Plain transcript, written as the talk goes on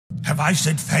Have I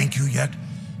said thank you yet?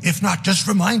 If not, just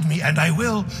remind me, and I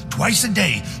will, twice a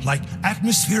day, like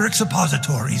atmospheric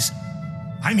suppositories.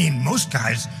 I mean, most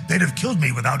guys, they'd have killed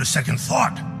me without a second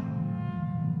thought.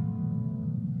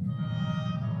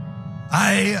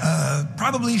 I,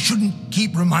 probably shouldn't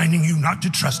keep reminding you not to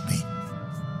trust me.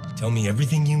 Tell me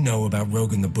everything you know about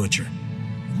Rogan the Butcher.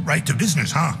 Right to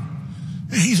business, huh?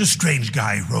 He's a strange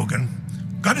guy, Rogan.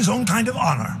 Got his own kind of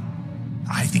honor.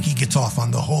 I think he gets off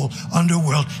on the whole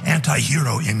underworld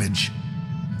anti-hero image.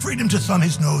 Freedom to thumb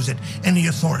his nose at any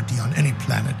authority on any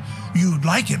planet. You'd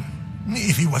like him,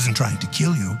 if he wasn't trying to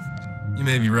kill you. You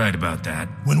may be right about that.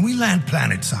 When we land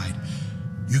planetside,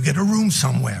 you get a room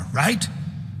somewhere, right?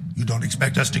 You don't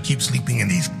expect us to keep sleeping in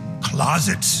these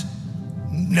closets.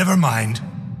 Never mind.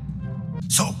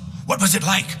 So, what was it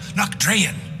like,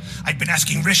 Noctrayan? I'd been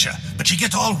asking Risha, but she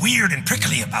gets all weird and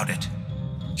prickly about it.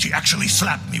 She actually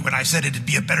slapped me when I said it'd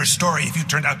be a better story if you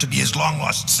turned out to be his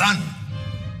long-lost son.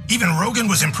 Even Rogan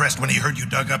was impressed when he heard you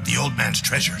dug up the old man's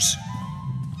treasures.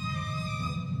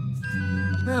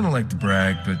 I don't like to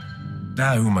brag, but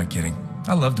who am I kidding?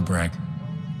 I love to brag.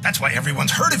 That's why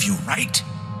everyone's heard of you, right?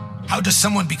 How does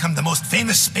someone become the most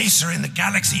famous spacer in the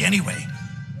galaxy anyway?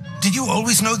 Did you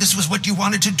always know this was what you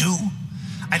wanted to do?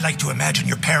 I'd like to imagine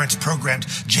your parents programmed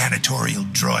janitorial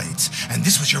droids, and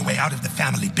this was your way out of the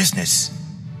family business.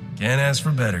 Can't ask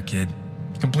for better, kid.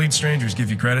 Complete strangers give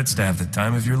you credits to have the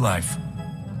time of your life.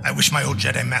 I wish my old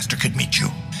Jedi Master could meet you.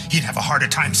 He'd have a harder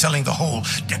time selling the whole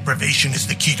deprivation is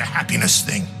the key to happiness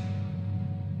thing.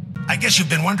 I guess you've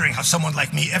been wondering how someone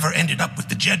like me ever ended up with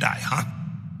the Jedi, huh?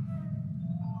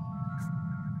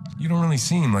 You don't really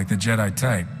seem like the Jedi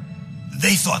type.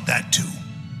 They thought that too.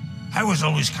 I was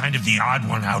always kind of the odd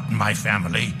one out in my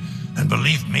family, and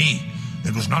believe me,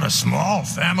 it was not a small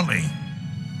family.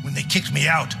 When they kicked me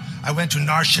out, I went to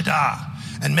Nar Shaddaa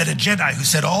and met a Jedi who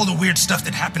said all the weird stuff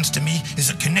that happens to me is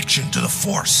a connection to the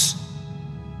Force.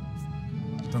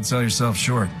 Don't sell yourself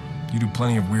short. You do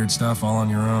plenty of weird stuff all on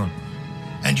your own.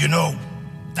 And you know,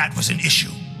 that was an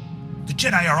issue. The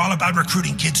Jedi are all about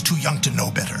recruiting kids too young to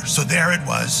know better, so there it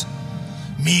was.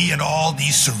 Me and all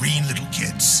these serene little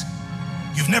kids.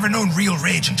 You've never known real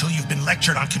rage until you've been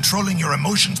lectured on controlling your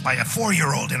emotions by a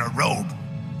 4-year-old in a robe.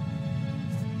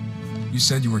 You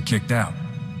said you were kicked out.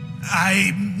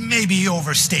 I maybe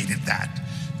overstated that.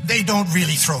 They don't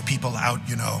really throw people out,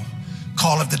 you know.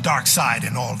 Call of the dark side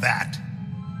and all that.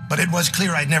 But it was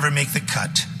clear I'd never make the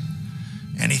cut.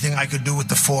 Anything I could do with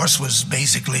the Force was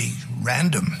basically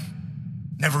random.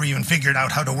 Never even figured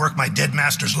out how to work my dead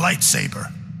master's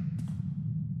lightsaber.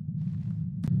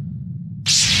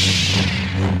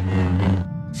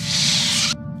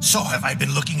 So, have I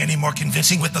been looking any more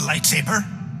convincing with the lightsaber?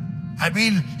 I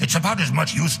mean, it's about as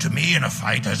much use to me in a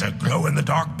fight as a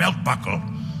glow-in-the-dark belt buckle.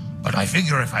 But I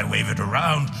figure if I wave it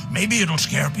around, maybe it'll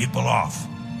scare people off.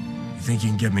 You think you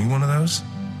can get me one of those?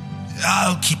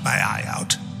 I'll keep my eye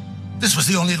out. This was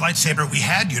the only lightsaber we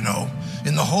had, you know,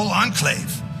 in the whole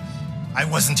Enclave. I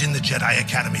wasn't in the Jedi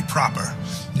Academy proper.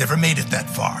 Never made it that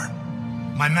far.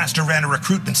 My master ran a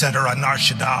recruitment center on Nar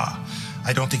Shaddaa.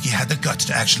 I don't think he had the guts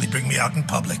to actually bring me out in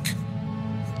public.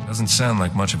 Doesn't sound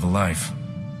like much of a life.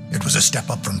 It was a step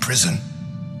up from prison.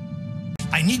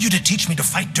 I need you to teach me to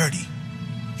fight dirty.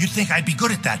 You'd think I'd be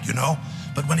good at that, you know,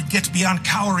 but when it gets beyond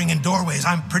cowering in doorways,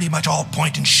 I'm pretty much all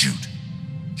point and shoot.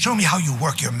 Show me how you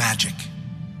work your magic.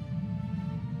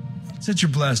 Set your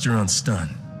blaster on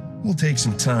stun. We'll take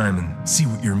some time and see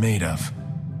what you're made of.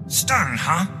 Stun,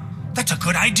 huh? That's a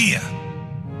good idea.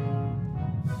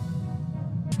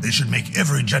 They should make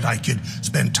every Jedi kid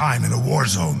spend time in a war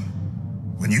zone.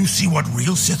 When you see what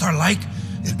real Sith are like,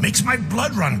 it makes my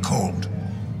blood run cold.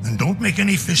 And don't make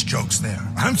any fish jokes there.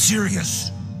 I'm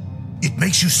serious. It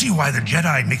makes you see why the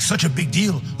Jedi make such a big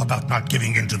deal about not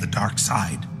giving in to the dark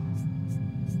side.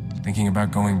 Thinking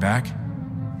about going back?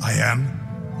 I am.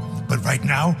 But right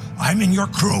now, I'm in your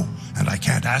crew, and I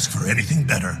can't ask for anything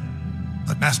better.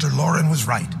 But Master Lauren was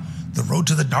right. The road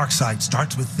to the dark side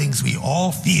starts with things we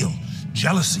all feel.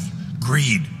 Jealousy,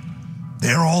 greed.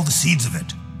 They're all the seeds of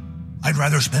it. I'd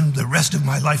rather spend the rest of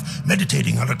my life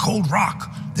meditating on a cold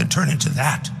rock than turn into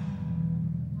that.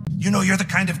 You know, you're the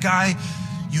kind of guy,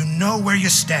 you know where you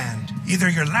stand. Either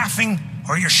you're laughing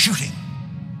or you're shooting.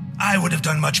 I would have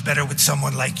done much better with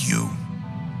someone like you.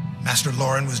 Master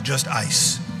Lauren was just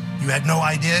ice. You had no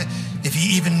idea if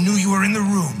he even knew you were in the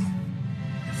room.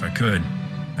 If I could,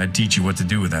 I'd teach you what to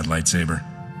do with that lightsaber.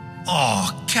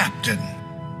 Oh, Captain.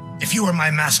 If you were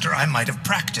my master, I might have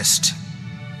practiced.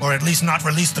 Or at least not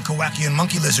released the Kowakian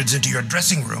monkey lizards into your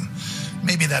dressing room.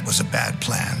 Maybe that was a bad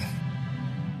plan.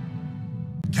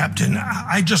 Captain,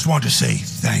 I just want to say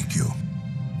thank you.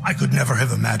 I could never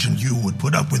have imagined you would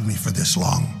put up with me for this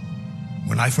long.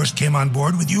 When I first came on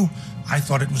board with you, I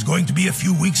thought it was going to be a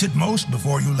few weeks at most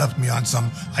before you left me on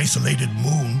some isolated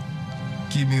moon.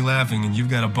 Keep me laughing and you've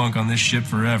got a bunk on this ship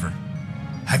forever.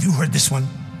 Have you heard this one?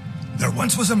 There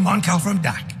once was a Moncal from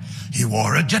Dak. He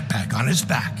wore a jetpack on his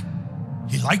back.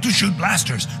 He liked to shoot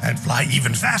blasters and fly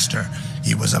even faster.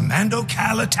 He was a Mando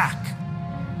Cal attack.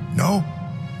 No?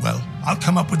 Well, I'll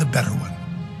come up with a better one.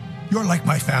 You're like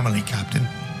my family, Captain.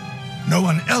 No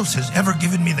one else has ever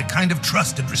given me the kind of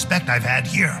trust and respect I've had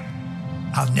here.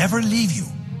 I'll never leave you.